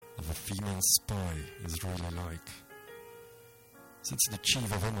female spy is really like. Since the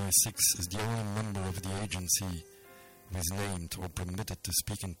chief of MI6 is the only member of the agency who is named or permitted to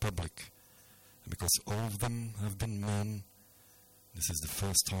speak in public, and because all of them have been men, this is the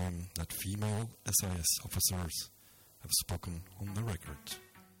first time that female SIS officers have spoken on the record.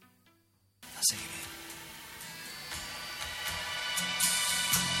 Dat zeg ik.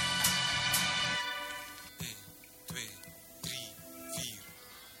 1, 2, 3, 4.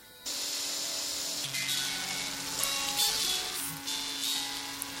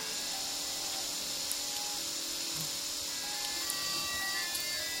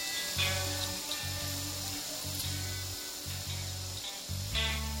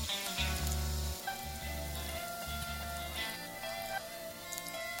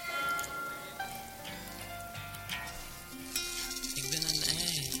 Ik ben een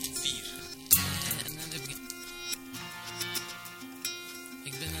ei. 4. En dan heb ik...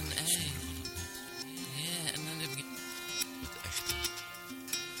 Ik ben een ei. Ja, en dan heb ik... Het echte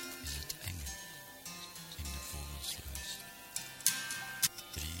is het enge in de Vogelsluis.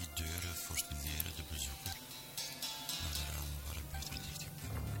 3 deuren fortuneren de bezoeker, maar de ramen waren beter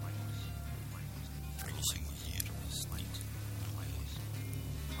dichtgeplakt. Verlossing hier was niet verleid.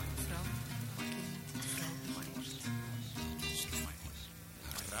 Vrouw, kind, vrouw, moord.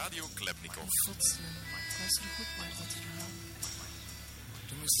 Radio Klepnikov. Godsnaam, ik was er goed, maar dat verhaal.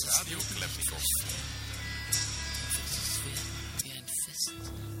 Du musst es Radio Klepnikov. Es ist wie ein Fest.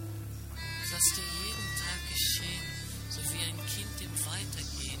 Das dir jeden Tag geschehen, so wie ein Kind im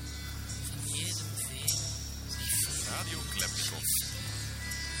Weitergehen, von jedem Wehen sich fühlt. Radio Klepnikov.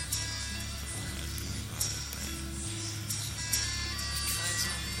 Ich kreise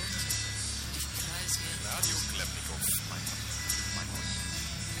um Gott, ich kreise wie ein Radio Klepnikov.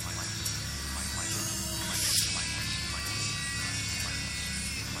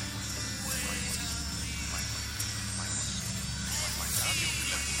 Radio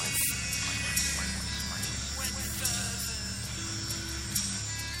Klepnikov.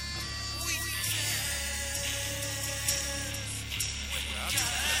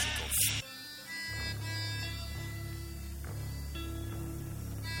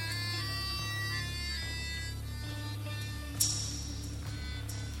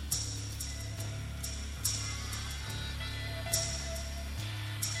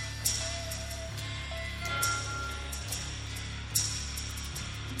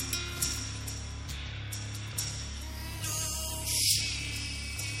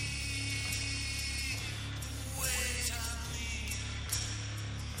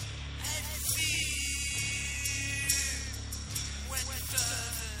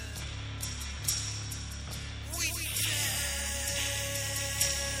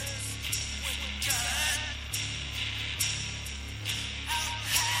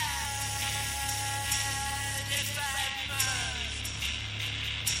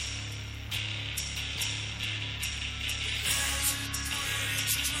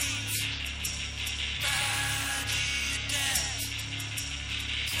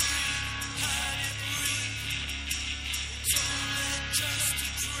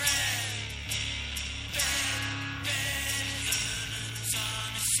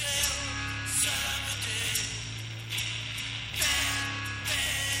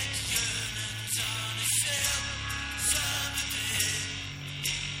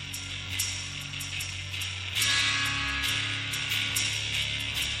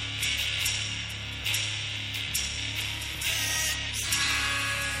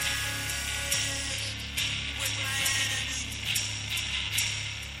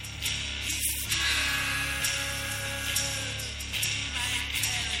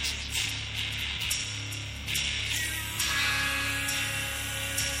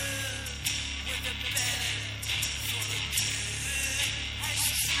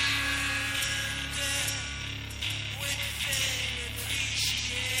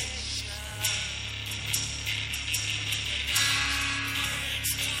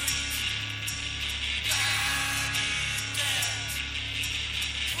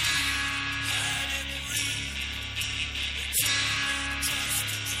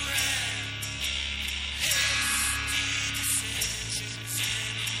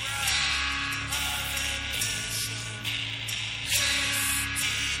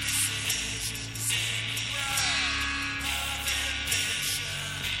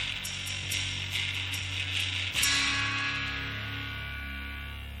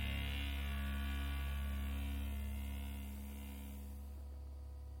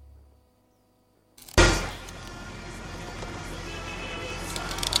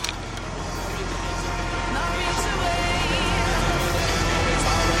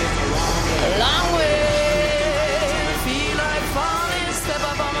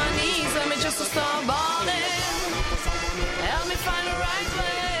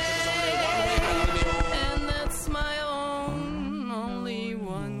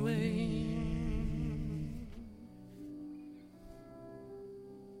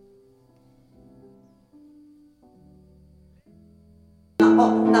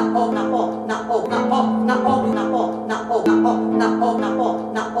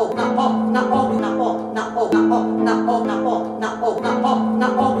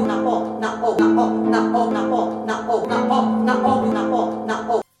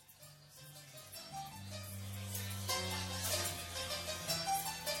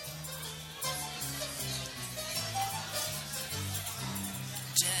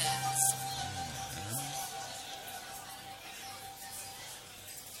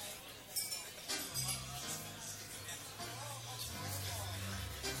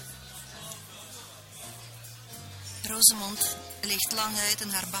 Rosemond ligt lang uit in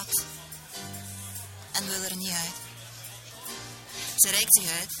haar bad en wil er niet uit. Ze reikt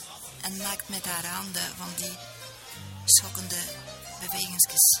zich uit en maakt met haar handen van die schokkende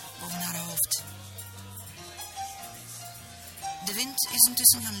bewegingsjes boven haar hoofd. De wind is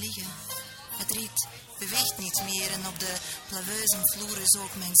intussen gaan liggen. Het riet beweegt niet meer en op de plaveuze vloer is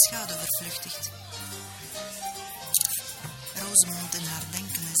ook mijn schouder vervluchtigd. Rosemond in haar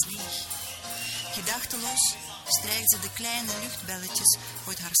denken is leeg. Gedachteloos strijkt ze de kleine luchtbelletjes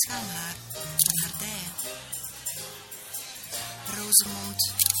uit haar schaamhaar van haar dijen.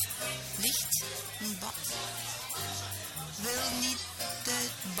 Rosemond ligt in bad. Wil niet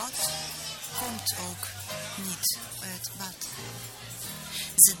uit bad, komt ook niet uit bad.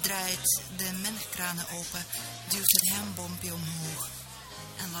 Ze draait de melkkranen open, duwt het hembompje omhoog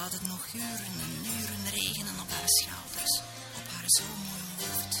en laat het nog uren en uren regenen op haar schouders, op haar zo mooi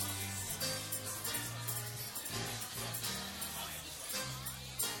hoofd.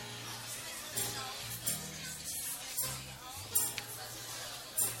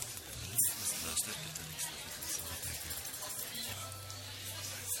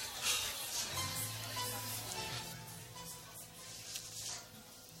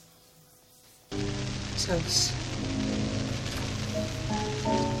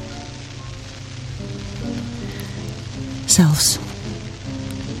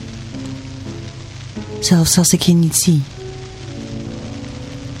 Zelfs als ik je niet zie.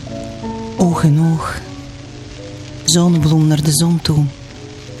 Oog in oog. Zonnebloem naar de zon toe.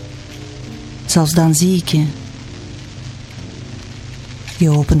 Zelfs dan zie ik je. Je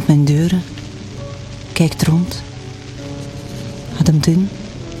opent mijn deuren. Kijkt rond. Ademt in.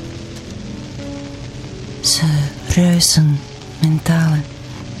 Ze ruisen, mijn talen.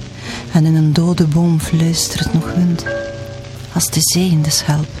 En in een dode boom fluistert nog wind, als de zee in de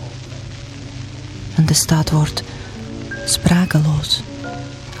schelp. En de stad wordt sprakeloos,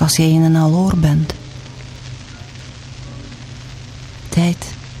 als jij in een aloor bent. Tijd,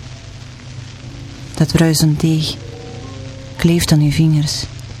 dat bruisend deeg, kleeft aan je vingers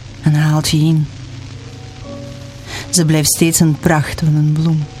en haalt je in. Ze blijft steeds een pracht van een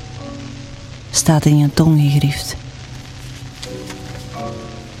bloem, staat in je tong gegrift.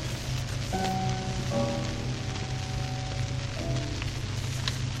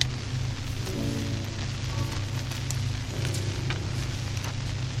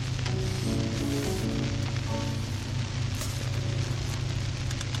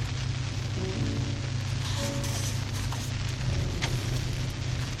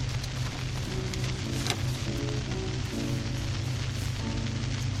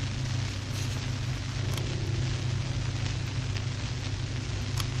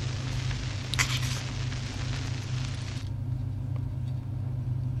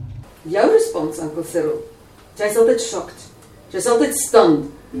 Jouw respons, Uncle Cyril. Jy is altyd shocked. Jy is altyd stunned.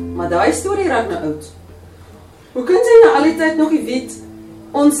 Maar daai storie raak nou oud. Hoe kan jy nou al die tyd nog nie weet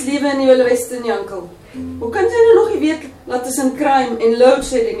ons lewe in die Wilde Weste nie, Uncle? Hoe kan jy nou nog nie weet dat tussen crime en load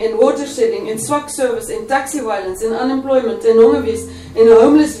shedding en water shedding en swak service en taxi violence en unemployment en hongerwees en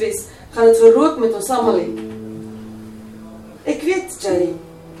homeless wees gaan dit gerook met ons almal hê? Ek weet, Jerry.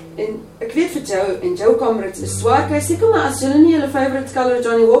 En ek weet vir Joe en Joe Comrades is swaar kry seker maar as julle nie julle favorite color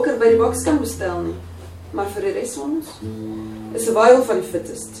Johnny Walker by die box kan bestel nie. Maar vir die res van ons is survival van die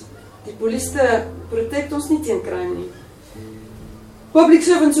fittest. Die polisie protect ons nie teen crime nie. Public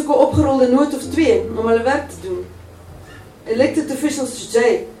servants soek 'n opgerolde noot of 2 om hulle werk te doen. Elected officials soos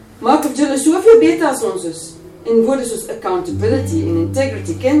jy maak of julle soveel beter as ons is. En woorde soos accountability en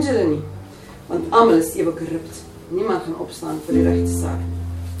integrity ken julle nie. Want almal is ewe korrupt. Niemand gaan opstaan vir die regte saak.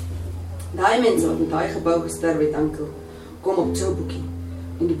 Daai mense wat met daai gebou gesterf het, Uncle, kom op Joe boekie.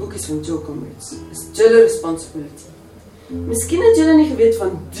 En die boekies van Joe Comrades is julle responsibility. Miskien het julle nie geweet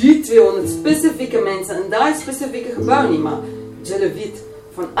van die 200 spesifieke mense in daai spesifieke gebou nie, maar julle weet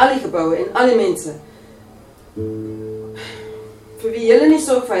van al die geboue en al die mense vir wie julle nie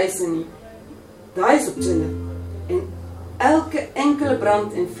sorg vir huise nie. Daai is op julle. En elke enkele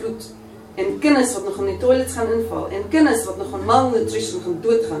brand en vloed en kinders wat nog in die toilets gaan inval en kinders wat nog aan malnutrition gaan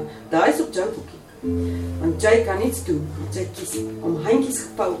doodgaan, daai is op jou boekie. Want jy kan niets doen as jy kies om handjies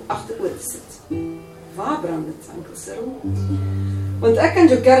gepou agteroor te sit. Waar brand dit, Oom Cyril? Want ek kan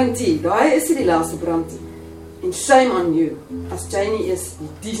jou garantie, daai is nie die laaste brand nie. En shame on you, as jy nie eers die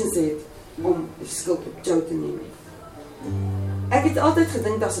decency het om die skuld op jou te neem nie. Ek het altyd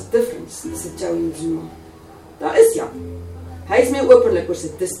gedink daar's 'n difference tussen jou en Zuma. Daar is ja. Hy is meer openlik oor sy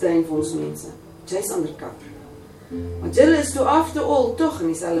disdain vir ons mense. Jy's undercover. Want julle is toe after all tog in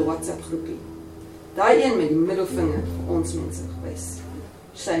dieselfde WhatsApp groepie. Daai een met die middelvinger vir ons mense gewys.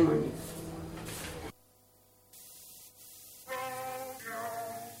 Shame on you.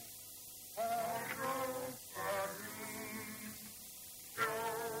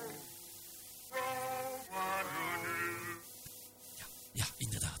 Ja,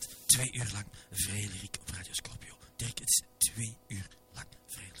 inderdaad. 2 uur lang vrij lyriek op Radio Scorpio. Dirk, het is 2 uur lang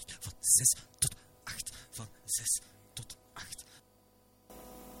vrij lyriek. Van 6 tot 8. Van 6 tot 8.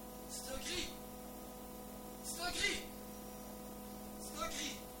 Stokkie! Stokkie!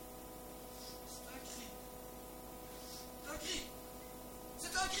 Stokkie! Stokkie! Stokkie!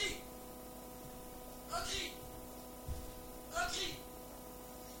 Stokkie! Stokkie! Stokkie!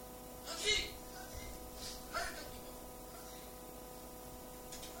 Stokkie!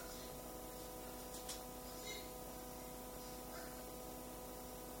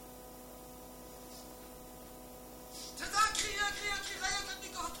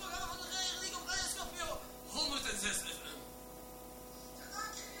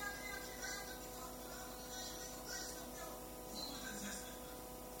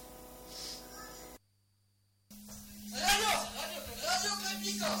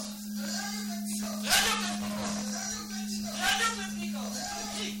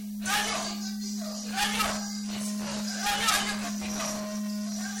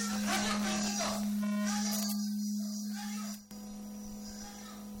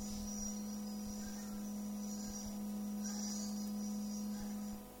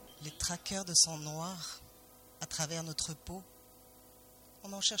 Les traqueurs de sang noir à travers notre peau,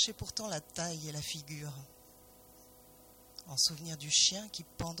 on en cherchait pourtant la taille et la figure, en souvenir du chien qui,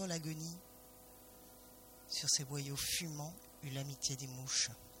 pendant l'agonie, sur ses boyaux fumants, eut l'amitié des mouches.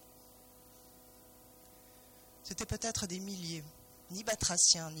 C'était peut-être des milliers, ni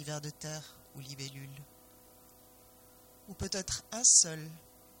batraciens, ni vers de terre ou libellules, ou peut-être un seul,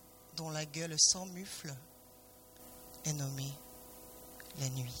 dont la gueule sans mufle est nommée la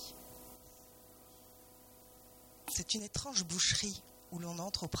nuit. C'est une étrange boucherie où l'on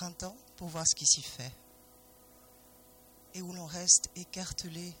entre au printemps pour voir ce qui s'y fait et où l'on reste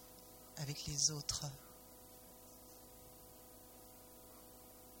écartelé avec les autres.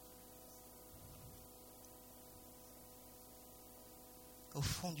 Au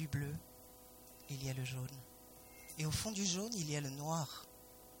fond du bleu, il y a le jaune. Et au fond du jaune, il y a le noir.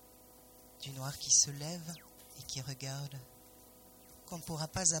 Du noir qui se lève et qui regarde, qu'on ne pourra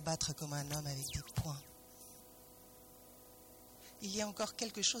pas abattre comme un homme avec des poings. Il y a encore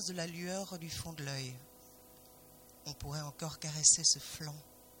quelque chose de la lueur du fond de l'œil. On pourrait encore caresser ce flanc.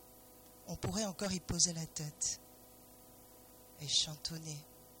 On pourrait encore y poser la tête et chantonner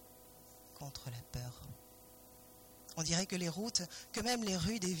contre la peur. On dirait que les routes, que même les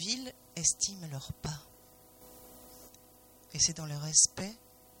rues des villes estiment leurs pas. Et c'est dans le respect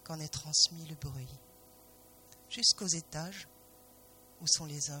qu'en est transmis le bruit, jusqu'aux étages où sont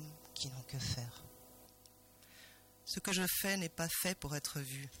les hommes qui n'ont que faire. Ce que je fais n'est pas fait pour être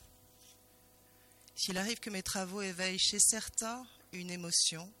vu. S'il arrive que mes travaux éveillent chez certains une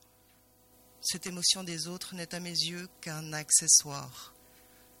émotion, cette émotion des autres n'est à mes yeux qu'un accessoire,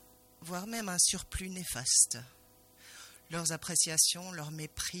 voire même un surplus néfaste. Leurs appréciations, leurs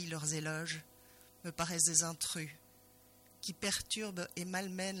mépris, leurs éloges me paraissent des intrus qui perturbent et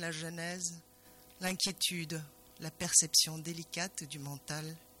malmènent la genèse, l'inquiétude, la perception délicate du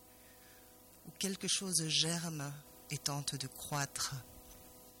mental, où quelque chose germe et tente de croître.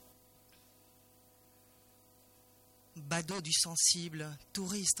 Badaud du sensible,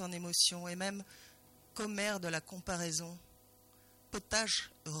 touriste en émotion et même commère de la comparaison,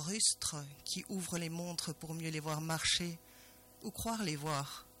 potage rustre qui ouvre les montres pour mieux les voir marcher ou croire les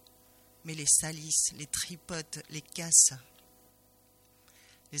voir, mais les salissent, les tripotent, les cassent.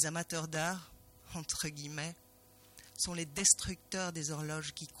 Les amateurs d'art, entre guillemets, sont les destructeurs des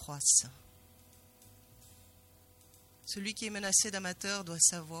horloges qui croissent. Celui qui est menacé d'amateur doit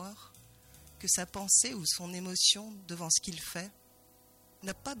savoir que sa pensée ou son émotion devant ce qu'il fait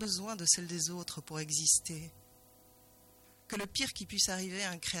n'a pas besoin de celle des autres pour exister. Que le pire qui puisse arriver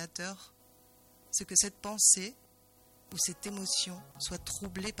à un créateur, c'est que cette pensée ou cette émotion soit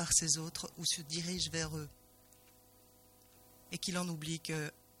troublée par ces autres ou se dirige vers eux. Et qu'il en oublie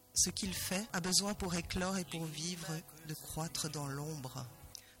que ce qu'il fait a besoin pour éclore et pour vivre de croître dans l'ombre.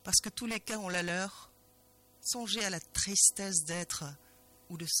 Parce que tous les cas ont la leur. Songez à la tristesse d'être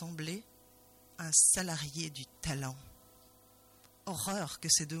ou de sembler un salarié du talent. Horreur que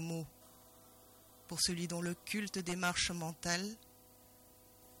ces deux mots, pour celui dont le culte des marches mentales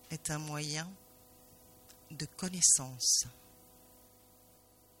est un moyen de connaissance.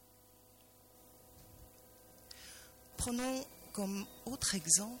 Prenons comme autre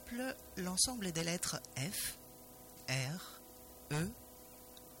exemple l'ensemble des lettres F, R, E,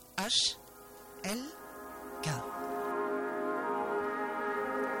 H, L, K.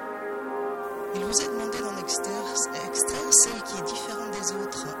 Il vous est demandé d'en extraire celle qui est différente des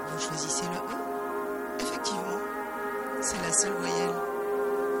autres. Vous choisissez le E. Effectivement, c'est la seule voyelle.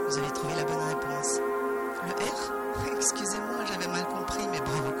 Vous avez trouvé la bonne réponse. Le R, excusez-moi, j'avais mal compris, mais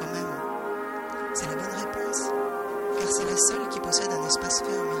bravo quand même. C'est la bonne réponse, car c'est la seule qui possède un espace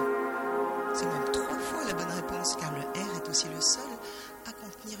fermé. C'est même 3 fois la bonne réponse, car le R est aussi le seul à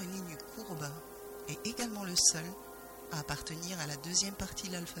contenir une ligne courbe et également le seul à appartenir à la deuxième partie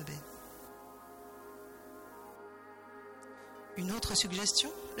de l'alphabet. Une autre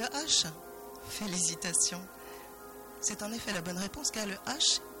suggestion, le H. Félicitations. C'est en effet la bonne réponse, car le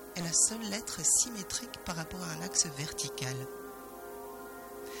H est la seule lettre symétrique par rapport à un axe vertical.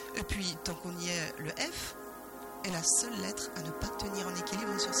 Et puis, tant qu'on y est, le F est la seule lettre à ne pas tenir en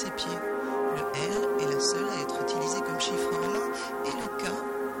équilibre sur ses pieds. Le L est la seule à être utilisée comme chiffre romain, et le K,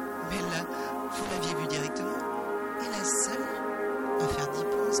 mais là, vous l'aviez vu directement, est la seule à faire 10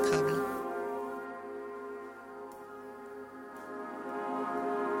 points au Scrabble.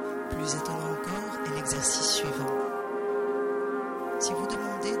 Plus étonnant encore est l'exercice suivant. Si vous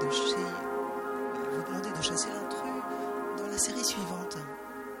demandez de chasser l'intrus dans la série suivante: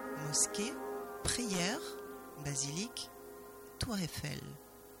 mosquée, prière, basilique, tour Eiffel.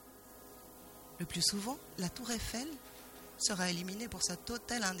 Le plus souvent, la tour Eiffel sera éliminée pour sa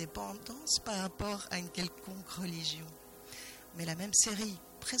totale indépendance par rapport à une quelconque religion. Mais la même série,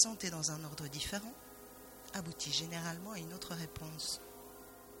 présentée dans un ordre différent, aboutit généralement à une autre réponse.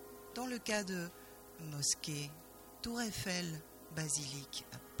 Dans le cas de mosquée, tour Eiffel, basilique,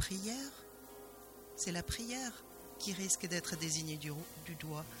 prière, c'est la prière qui risque d'être désignée du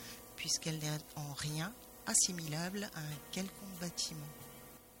doigt, puisqu'elle n'est en rien assimilable à un quelconque bâtiment.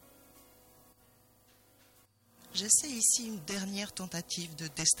 J'essaie ici une dernière tentative de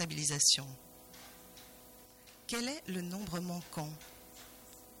déstabilisation. Quel est le nombre manquant ?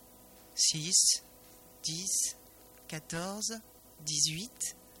 6, 10, 14,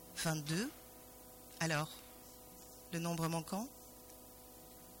 18, 22. Alors, le nombre manquant ?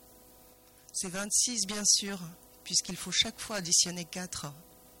 C'est 26, bien sûr, puisqu'il faut chaque fois additionner 4.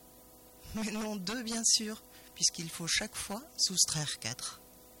 Mais non 2, bien sûr, puisqu'il faut chaque fois soustraire 4.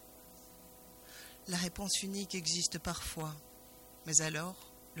 La réponse unique existe parfois, mais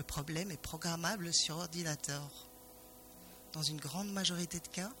alors, le problème est programmable sur ordinateur. Dans une grande majorité de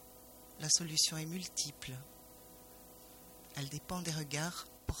cas, la solution est multiple. Elle dépend des regards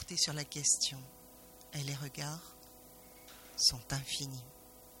portés sur la question, et les regards sont infinis.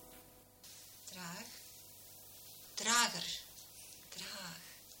 Traag. Trager. Traag.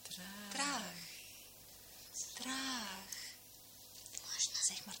 Traag. Traag.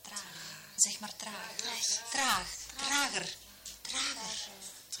 Zeg maar traag. Zeg maar traag. Traag. Trager. Trager.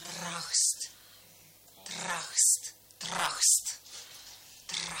 Traagst. Traagst. Traagst.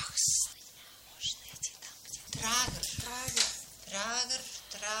 Traagst. Trager. Trager. Trager.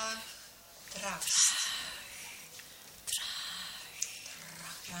 Traag. Traagst. Trager.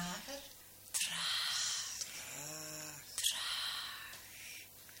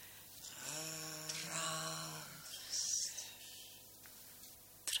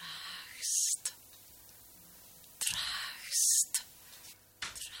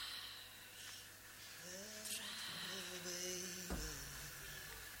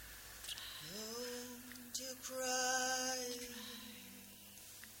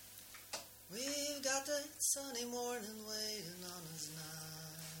 Sunny morning waiting on us now.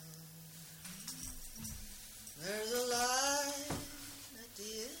 There's a light at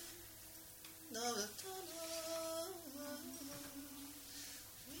the end of the tunnel.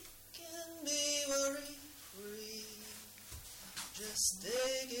 We can be worry free. Just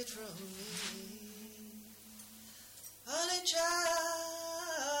take it from me, honey child.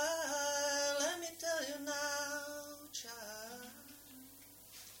 Let me tell you now, child.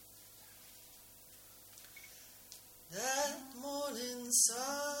 That morning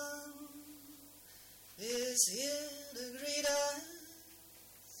sun is here to greet us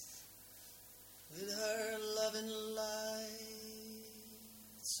with her loving light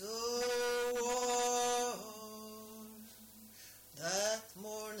so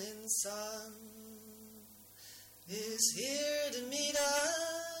morning sun is here to meet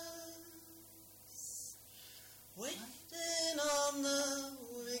us, waiting on the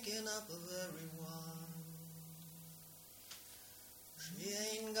waking up of everyone. She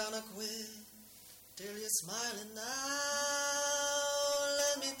ain't gonna quit till you're smiling now.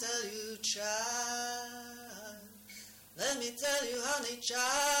 Let me tell you, child, let me tell you, honey, child,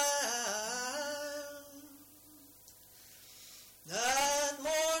 that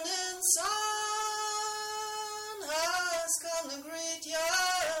morning sun has come to greet you.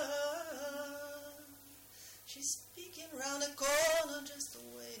 She's peeking round the corner, just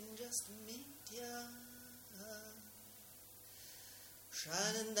waiting just to meet you,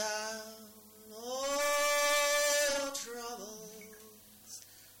 shining down all your troubles.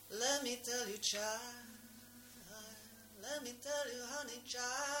 Let me tell you, child, let me tell you, honey, child,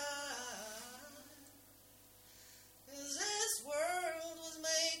 'cause this world was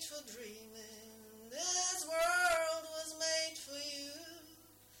made for dreaming, this world was made for you,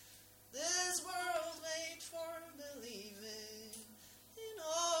 this world made for believing in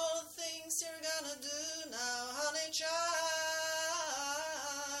all the things you're gonna do now, honey, child.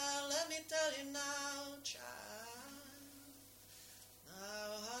 Let me tell you now, child, now,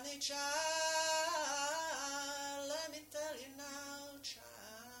 honey, child, let me tell you now,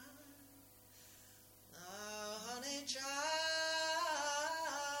 child, now, honey, child,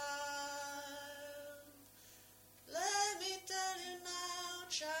 let me tell you now,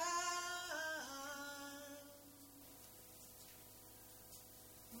 child.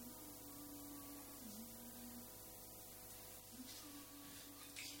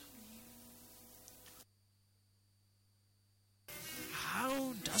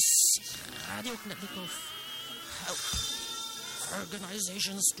 How does Radio Knetnikov help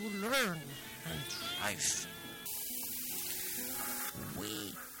organizations to learn and thrive?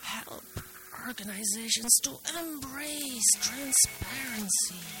 We help organizations to embrace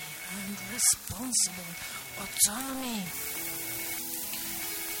transparency and responsible autonomy.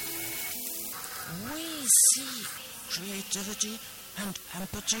 We see creativity and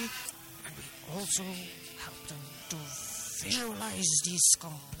empathy, and we also help them to visualize this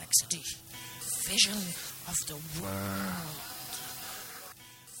complexity. Vision of the world.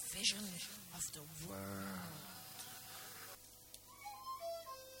 Vision of the world.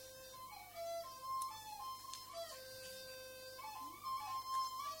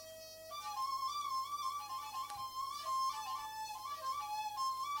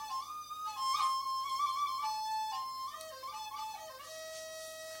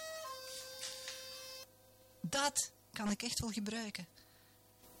 Dat kan ik echt wel gebruiken.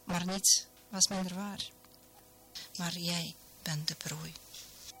 Maar niets was minder waar. Maar jij bent de prooi.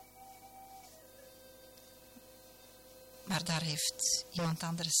 Maar daar heeft iemand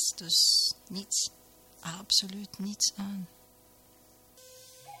anders dus niets, absoluut niets aan.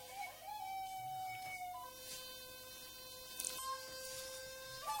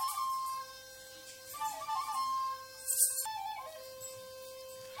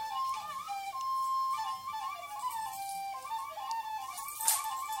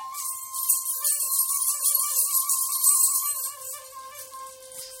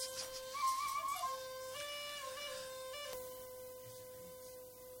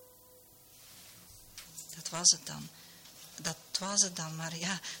 Dat was het dan. Dat was het dan, maar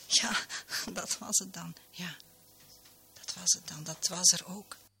ja, dat was het dan. Ja, dat was het dan. Dat was er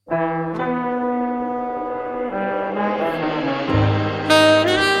ook.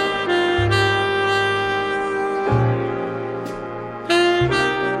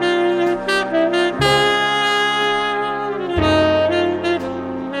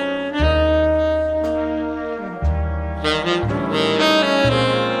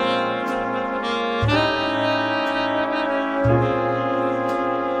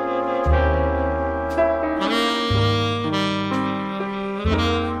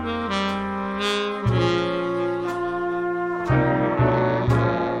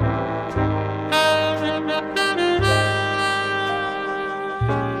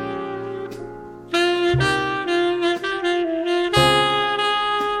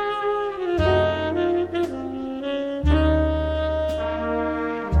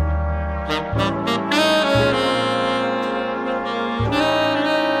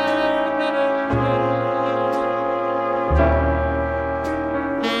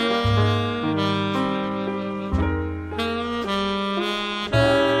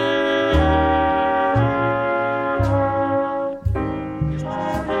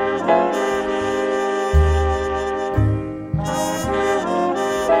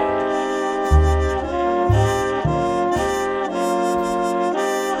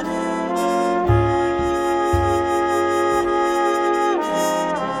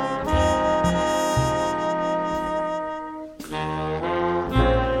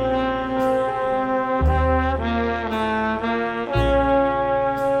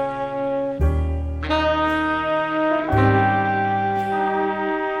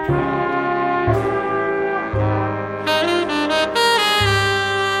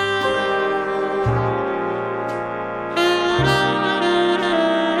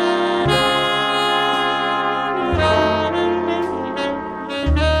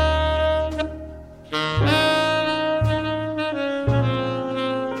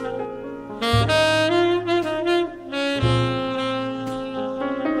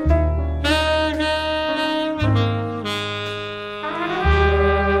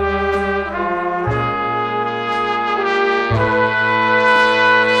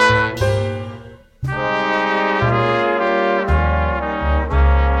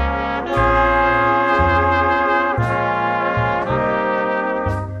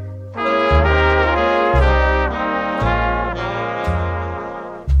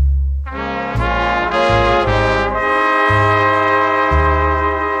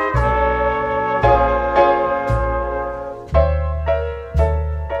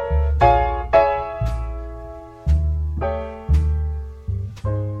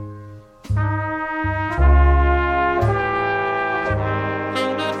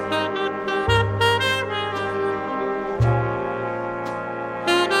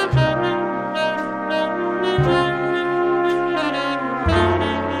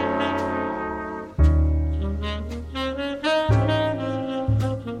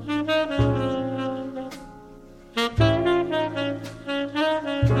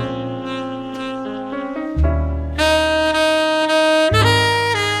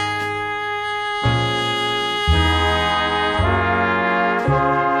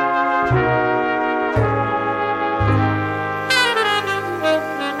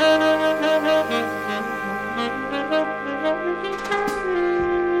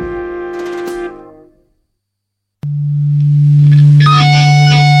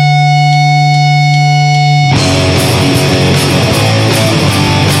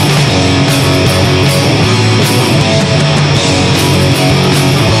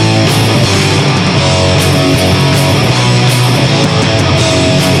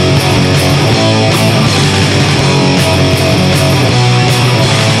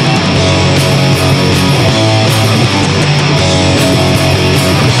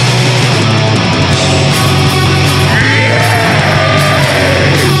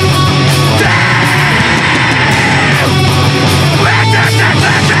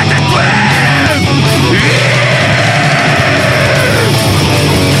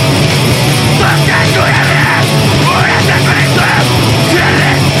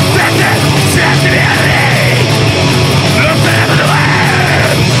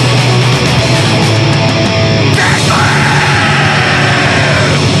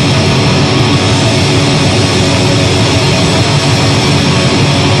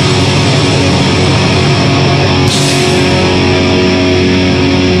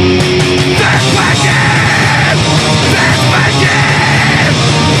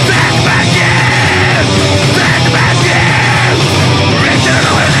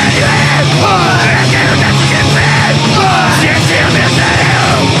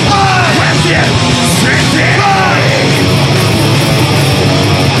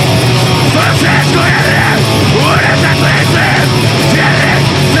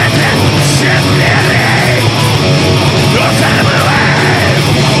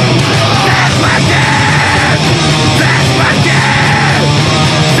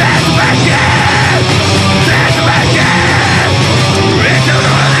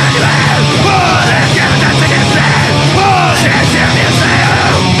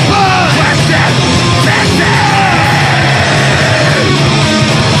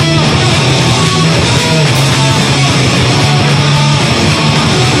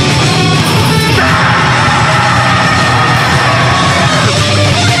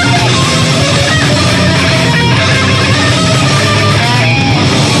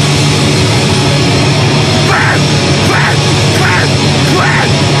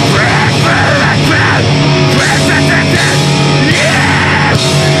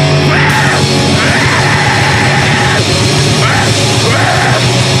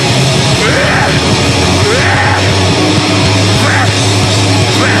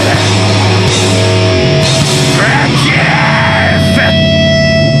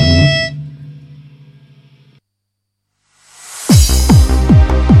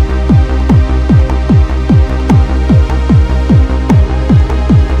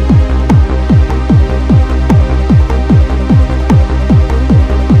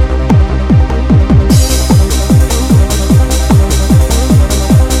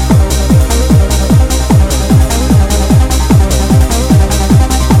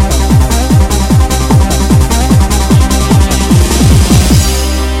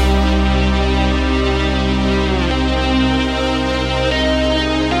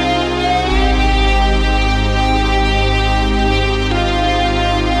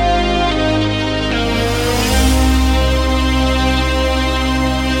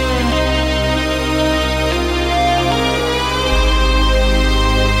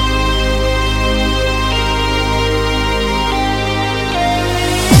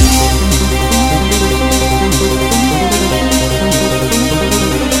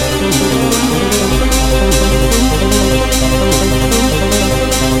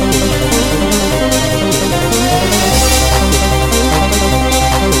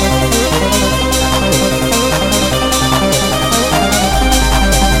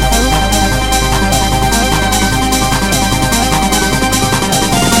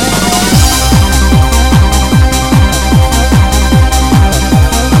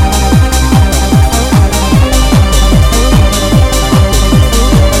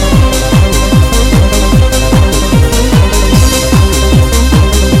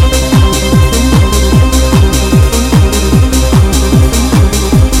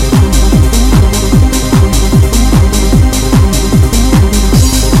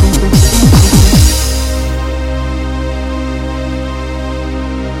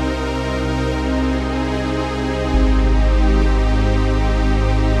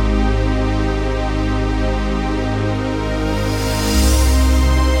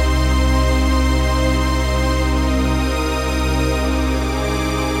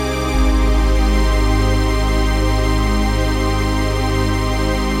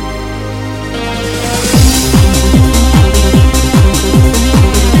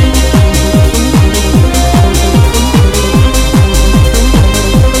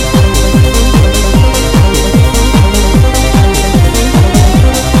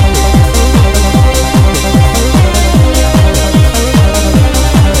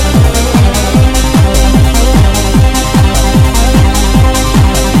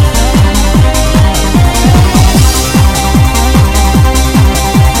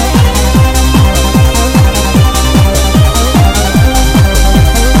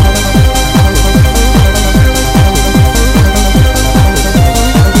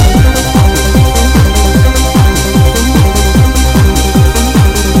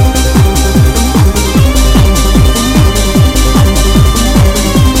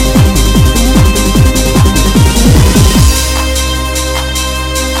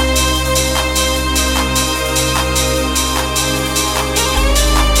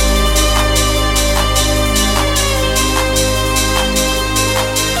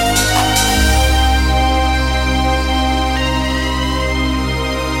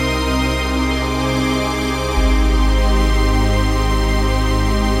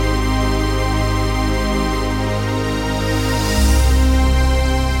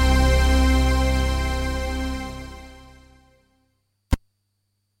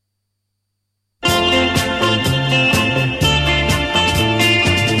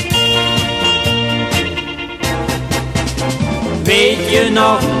 je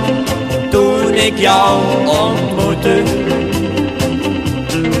nog, toen ik jou ontmoette?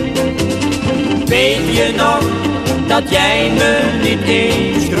 Weet je nog, dat jij me niet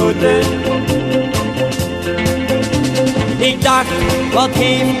eens groette? Ik dacht, wat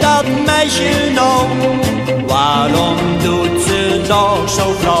heeft dat meisje nou? Waarom doet ze toch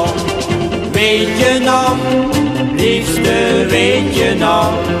zo flauw? Weet je nog, liefste, weet je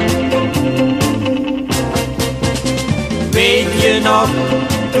nog? Weet je nog,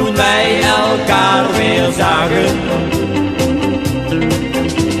 toen wij elkaar weer zagen?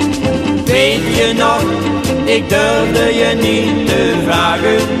 Weet je nog, ik durfde je niet te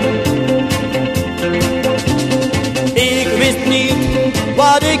vragen. Ik wist niet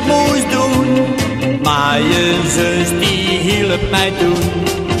wat ik moest doen, maar je zus die hielp mij toen.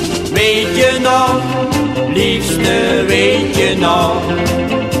 Weet je nog, liefste, weet je nog?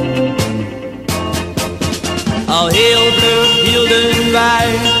 Al heel vlug hielden wij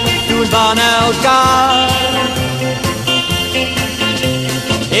toen van elkaar.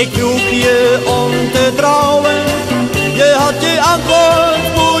 Ik vroeg je om te trouwen, je had je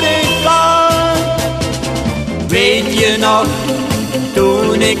antwoord spoedig klaar. Weet je nog,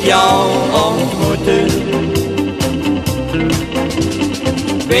 toen ik jou ontmoette?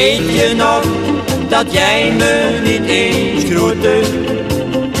 Weet je nog, dat jij me niet eens groette?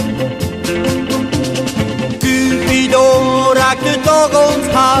 Cupido raakte toch ons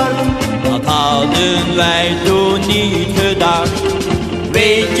hart, dat hadden wij toen niet gedacht.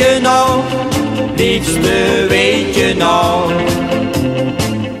 Weet je nog, liefste, weet je nog?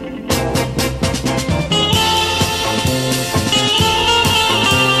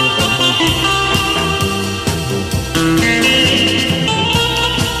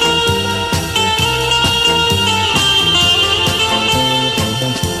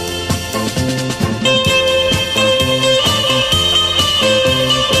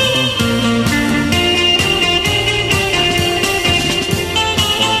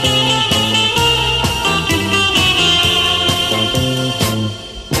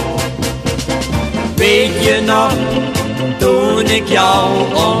 Weet je nog, toen ik jou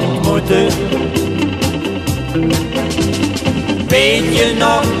ontmoette? Weet je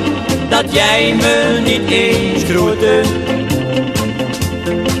nog, dat jij me niet eens groette?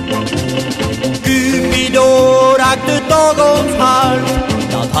 Cupido raakte toch ons hart,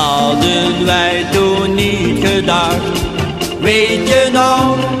 dat hadden wij toen niet gedacht. Weet je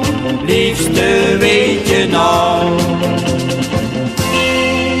nog, liefste, weet je nog?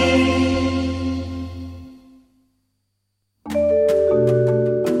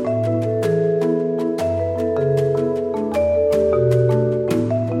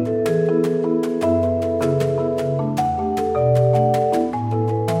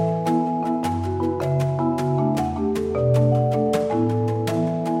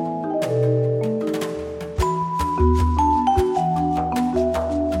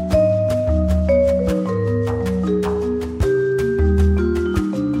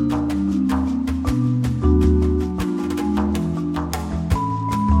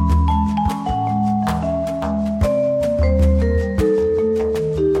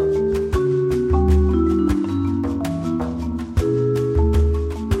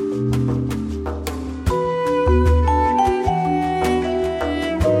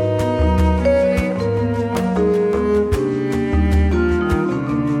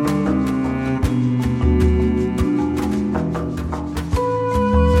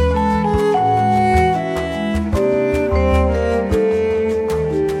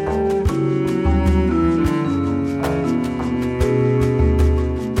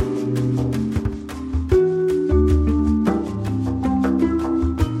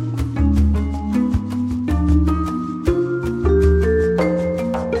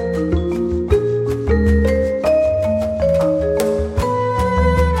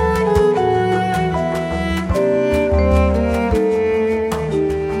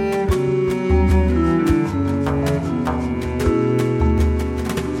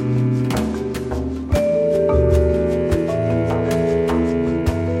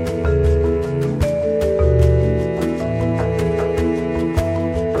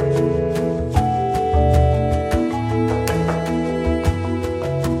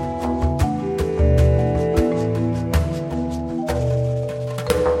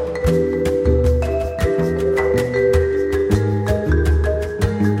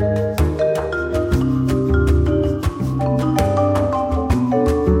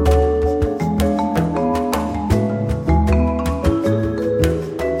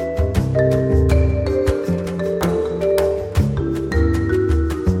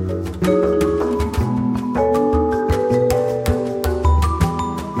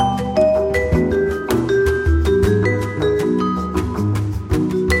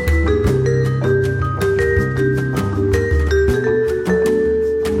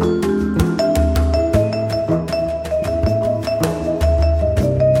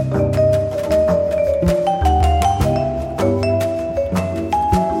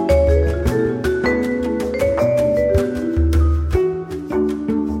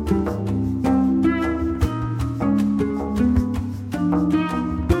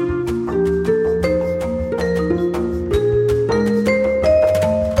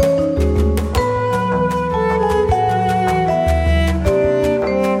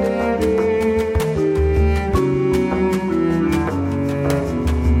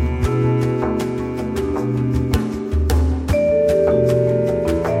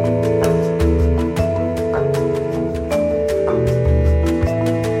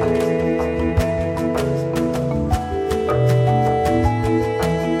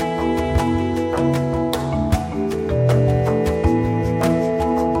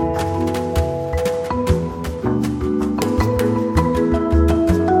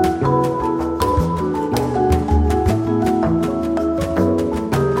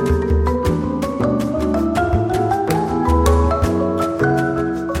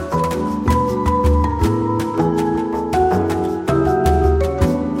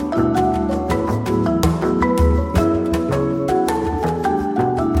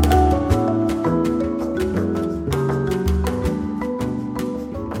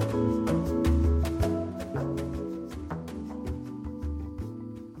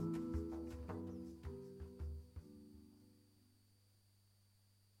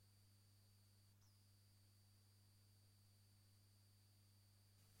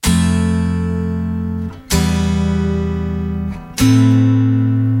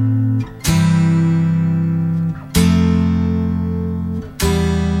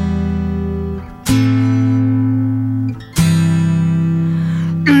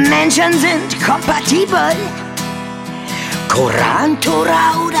 Menschen sind kompatibel. Koran,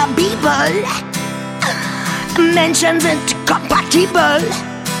 Tora oder Bibel. Menschen sind kompatibel.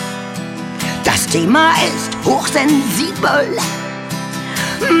 Das Thema ist hochsensibel.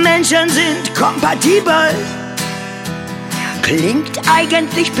 Menschen sind kompatibel. Klingt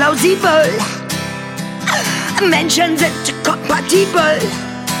eigentlich plausibel. Menschen sind kompatibel.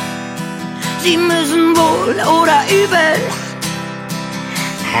 Sie müssen wohl oder übel.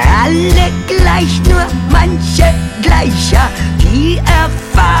 Alle gleich, nur manche gleicher. Die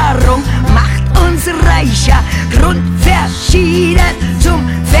Erfahrung macht uns reicher. Grundverschieden zum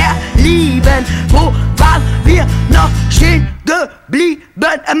Verlieben. Wo waren wir noch stehen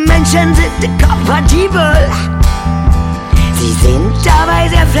geblieben? Menschen sind kompatibel. Sie sind dabei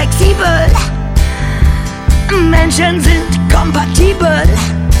sehr flexibel. Menschen sind kompatibel.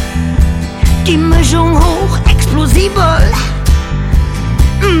 Die Mischung hochexplosibel.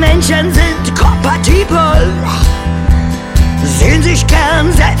 Menschen sind kompatibel. Sehen sich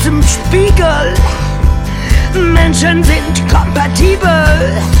gern selbst im Spiegel. Menschen sind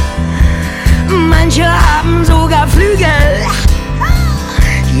kompatibel. Manche haben sogar Flügel.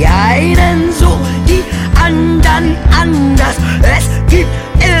 Die einen so, die anderen anders. Es gibt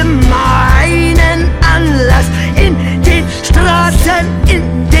immer einen Anlass. In den Straßen,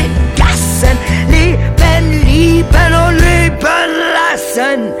 in den Gassen. Leben, lieben und leben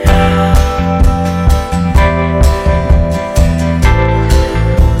lassen.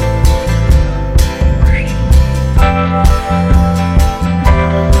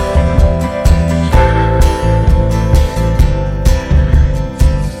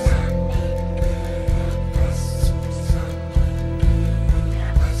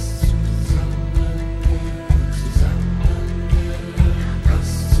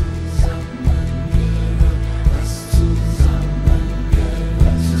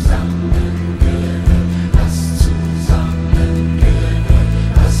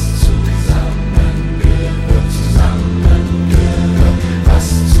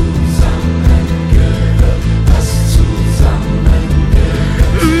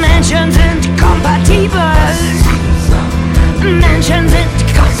 Menschen sind kompatibel. Menschen sind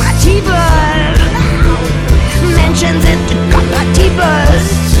kompatibel. Menschen sind kompatibel.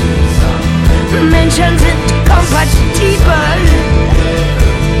 Menschen sind kompatibel.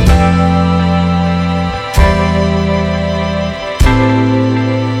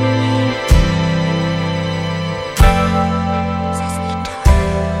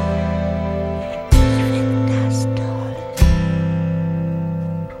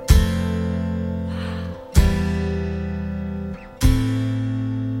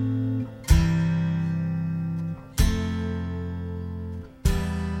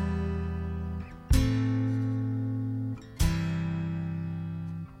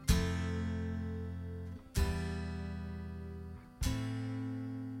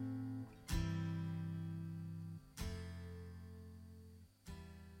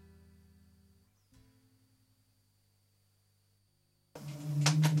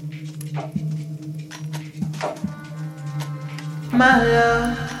 My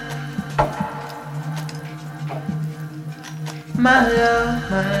love, my love,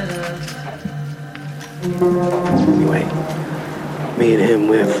 my love. Anyway, me and him,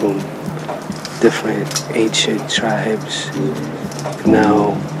 we're from different ancient tribes.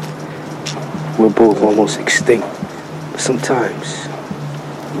 Now, we're both almost extinct. But sometimes,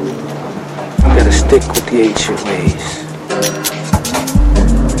 you gotta stick with the ancient ways.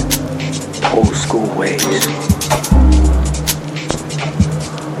 Old school ways.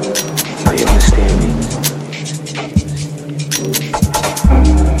 Now you understand me?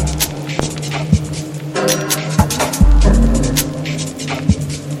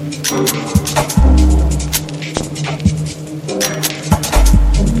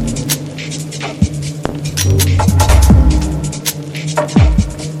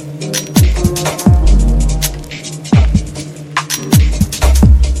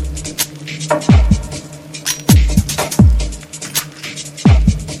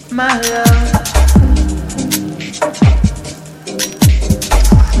 My love,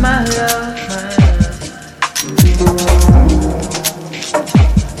 my love, my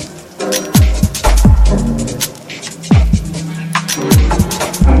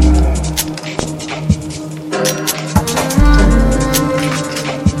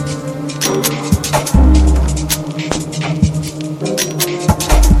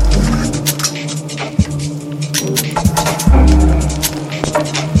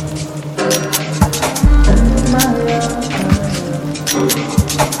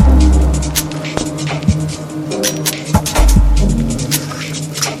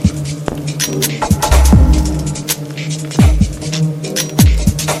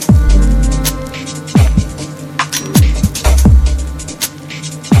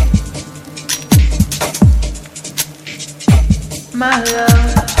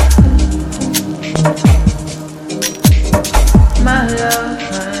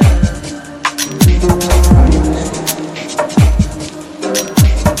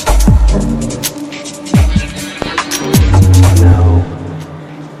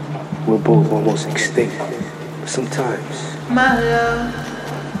stick. Sometimes My love,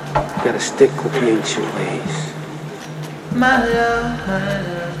 you gotta stick with the ancient ways. my love, my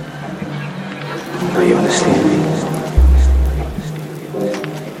love. Now you understand me?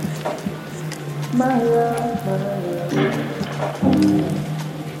 My love, my love.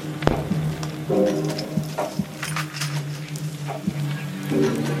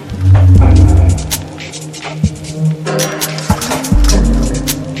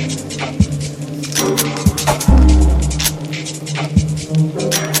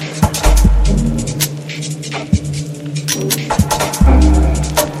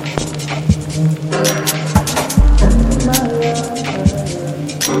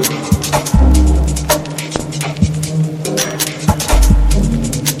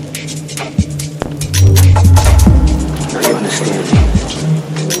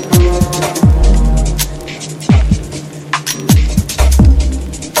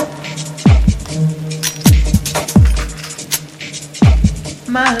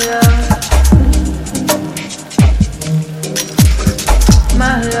 My love,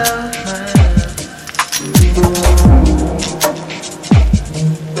 my love, my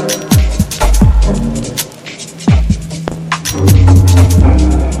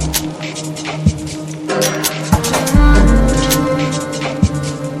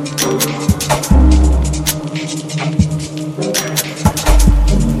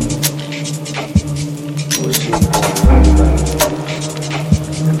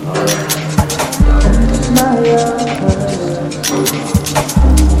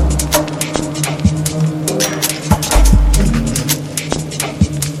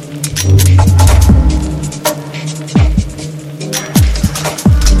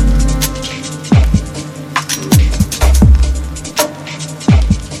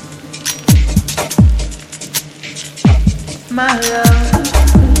my love,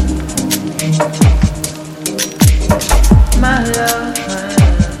 my love,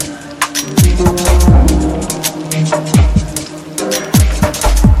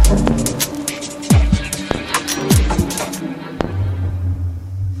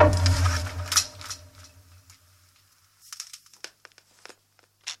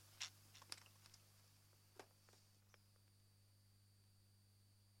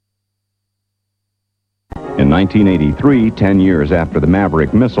 In 1983, 10 years after the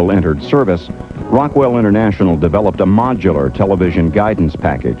Maverick missile entered service, Rockwell International developed a modular television guidance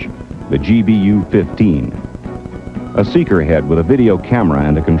package, the GBU-15. A seeker head with a video camera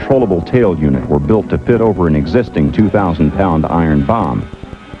and a controllable tail unit were built to fit over an existing 2,000-pound iron bomb.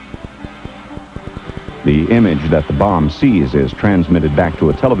 The image that the bomb sees is transmitted back to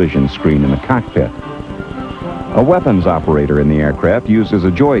a television screen in the cockpit. A weapons operator in the aircraft uses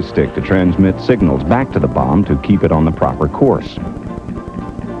a joystick to transmit signals back to the bomb to keep it on the proper course.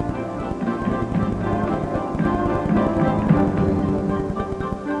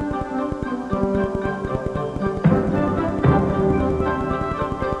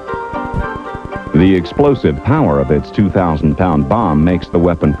 The explosive power of its 2,000-pound bomb makes the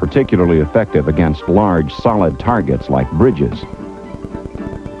weapon particularly effective against large, solid targets like bridges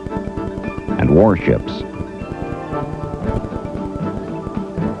and warships.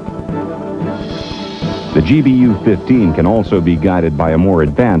 The GBU-15 can also be guided by a more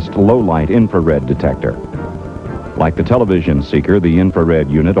advanced low-light infrared detector. Like the television seeker, the infrared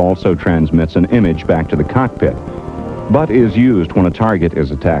unit also transmits an image back to the cockpit, but is used when a target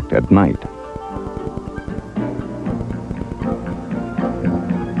is attacked at night.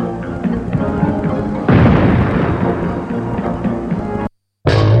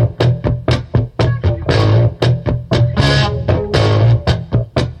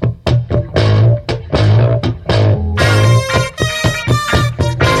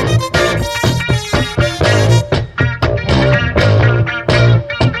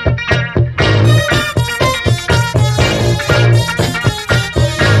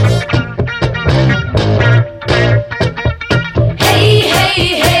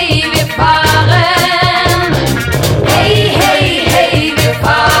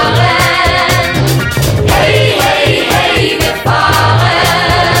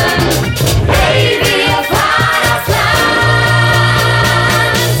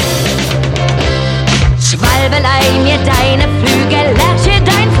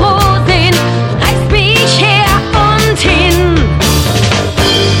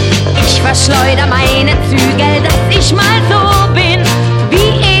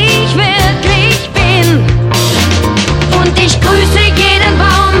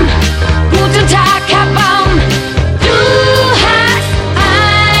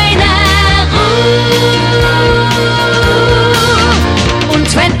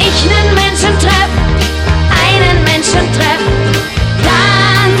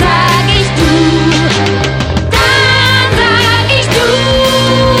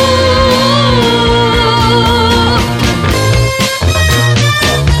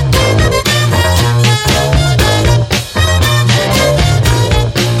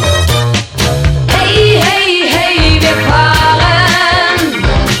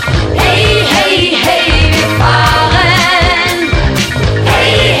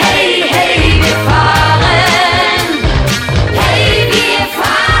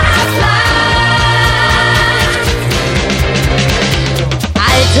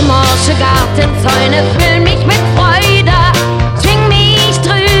 Lattenzäune füllen mich mit Freude, zwing mich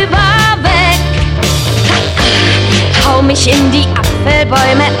drüber weg. Hau mich in die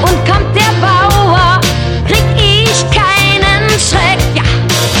Apfelbäume und kommt der Bauer, krieg ich keinen Schreck. Ja.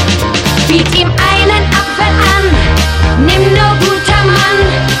 Biet ihm einen Apfel an, nimm nur guter Mann.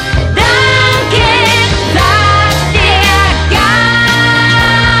 Danke, sagt er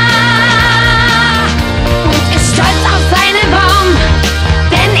gar. Und ist stolz auf seinen Baum,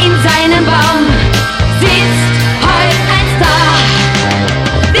 denn in seinem Baum sitzt heut ein Star.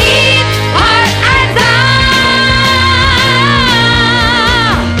 Sitzt heut ein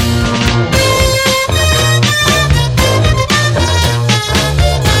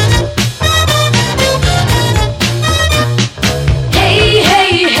Hey,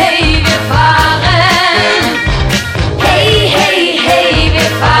 hey, hey, wir fahren. Hey, hey, hey,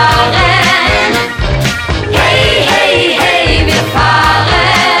 wir fahren. Hey, hey, hey, wir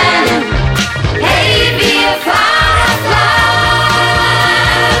fahren. Hey, wir fahren das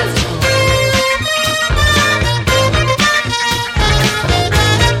Land.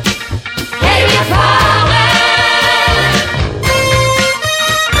 Hey, wir fahren.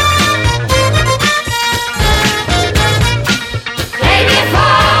 Hey, wir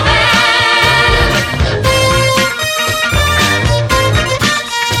fahren.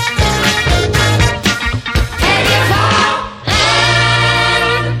 Hey, wir fahren.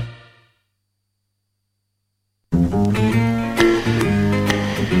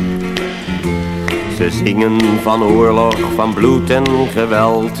 Ze zingen van oorlog, van bloed en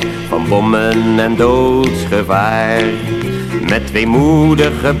geweld, van bommen en doodsgevaar. Met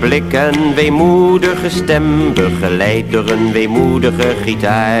weemoedige blik en weemoedige stem, begeleid door een weemoedige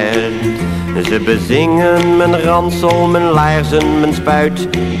gitaar. Ze bezingen mijn ransel, mijn laarzen, mijn spuit,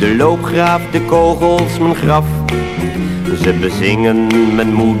 de loopgraaf, de kogels, mijn graf. Ze bezingen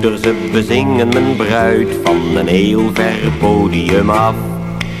mijn moeder, ze bezingen mijn bruid, van een heel ver podium af.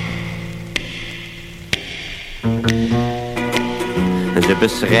 Ze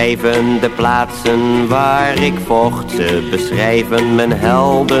beschrijven de plaatsen waar ik vocht, ze beschrijven mijn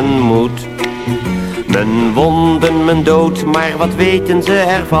heldenmoed. Mijn wonden, mijn dood, maar wat weten ze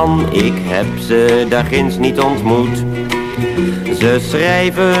ervan? Ik heb ze daar ginds niet ontmoet. Ze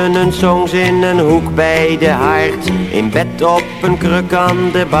schrijven hun songs in een hoek bij de haard, in bed op een kruk aan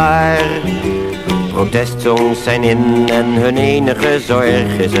de bar. Protestsongs zijn in en hun enige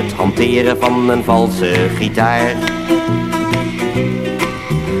zorg is het hanteren van een valse gitaar.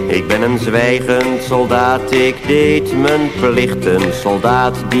 Ik ben een zwijgend soldaat, ik deed mijn plicht. Een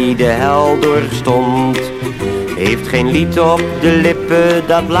soldaat die de hel doorstond. Heeft geen lied op de lippen,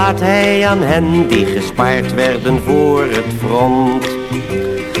 dat laat hij aan hen die gespaard werden voor het front.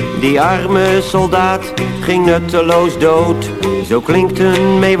 Die arme soldaat ging nutteloos dood, zo klinkt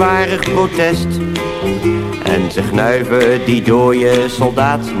een meewarig protest. En ze gnuiven die dooie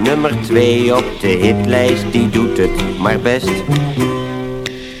soldaat nummer 2 op de hitlijst, die doet het maar best.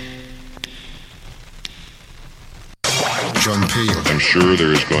 John Peel. I'm sure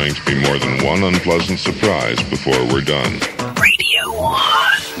there is going to be more than one unpleasant surprise before we're done. Radio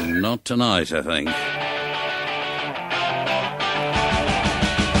 1. Not tonight, I think.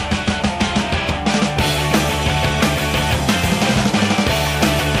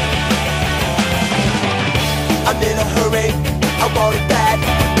 I'm in a hurry, I want it bad.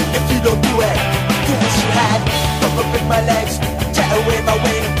 If you don't do it, you wish you had. Don't look at my legs, tear away my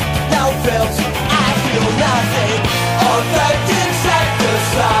wing. Now films, I feel nothing. All that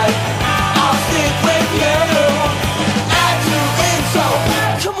insecticide, I'll stick with you. I do it so.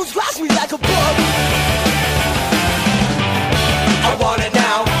 Someone grasp me like a bug. I want it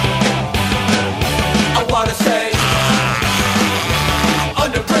now. I wanna stay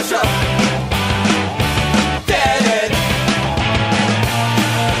under pressure.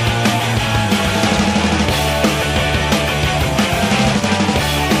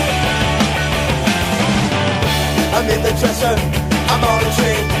 I'm in the dresser, I'm on a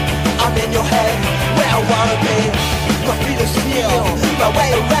train. I'm in your head, where I wanna be. My feet are steel, my way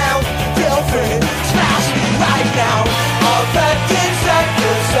around. Feel free, smash me right now. All that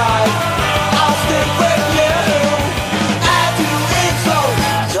insecticide, I'll stick with you. I do it so.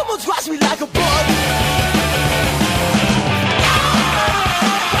 Someone squash me like a bug.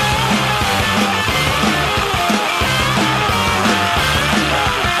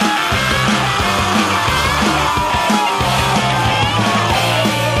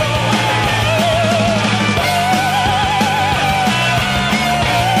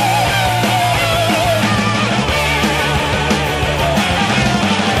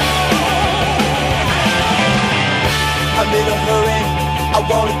 I'm in a hurry, I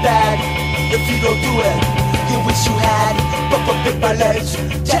want it bad. you don't do it, you wish you had. But bit my legs,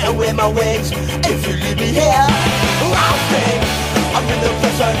 tear away my wings. If you leave me here, I'll sing. I'm in the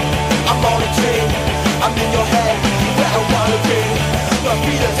prison, I'm on a train. I'm in your head, where I wanna be. My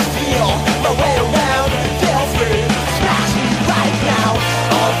feet are steel, my way around. Feel free, smash me right now.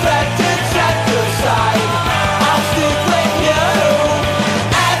 All that did set aside, I'll stick with you.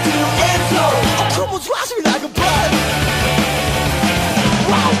 I do it so. Oh, come on, smash me like a bug.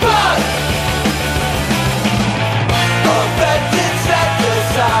 Wow, bug. All that did set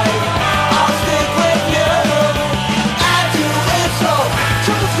aside, I'll stick with you. I do it so.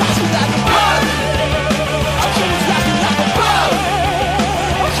 Come on, smash me like a bug. Oh, come on, smash me like a bug.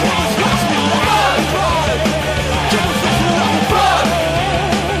 Oh, come on, smash me like a bug. Come on, smash me like a bug.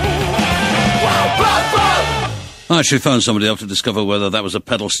 Wow, bug, bug. I actually phoned somebody up to discover whether that was a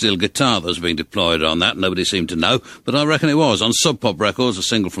pedal steel guitar that was being deployed on that. Nobody seemed to know, but I reckon it was. On Sub Pop Records, a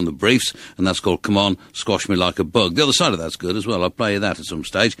single from the Briefs, and that's called Come On, Squash Me Like a Bug. The other side of that's good as well. I'll play you that at some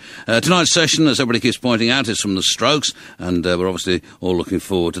stage. Tonight's session, as everybody keeps pointing out, is from the Strokes, and we're obviously all looking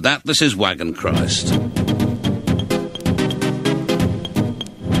forward to that. This is Wagon Christ.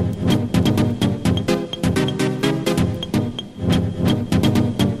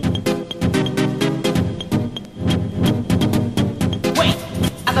 Wait,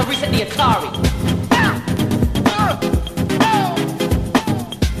 as I reset the Atari.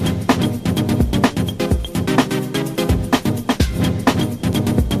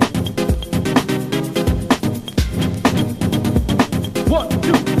 One,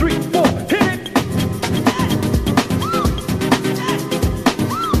 two, three, four, hit it!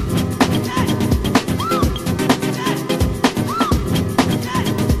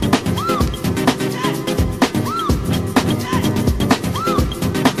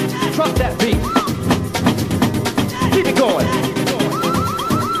 Drop that beat. Keep it going.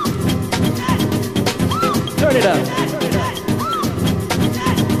 Turn it up.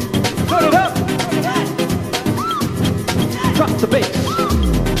 Turn it up. Drop the bass.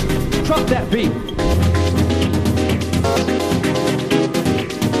 Drop that beat.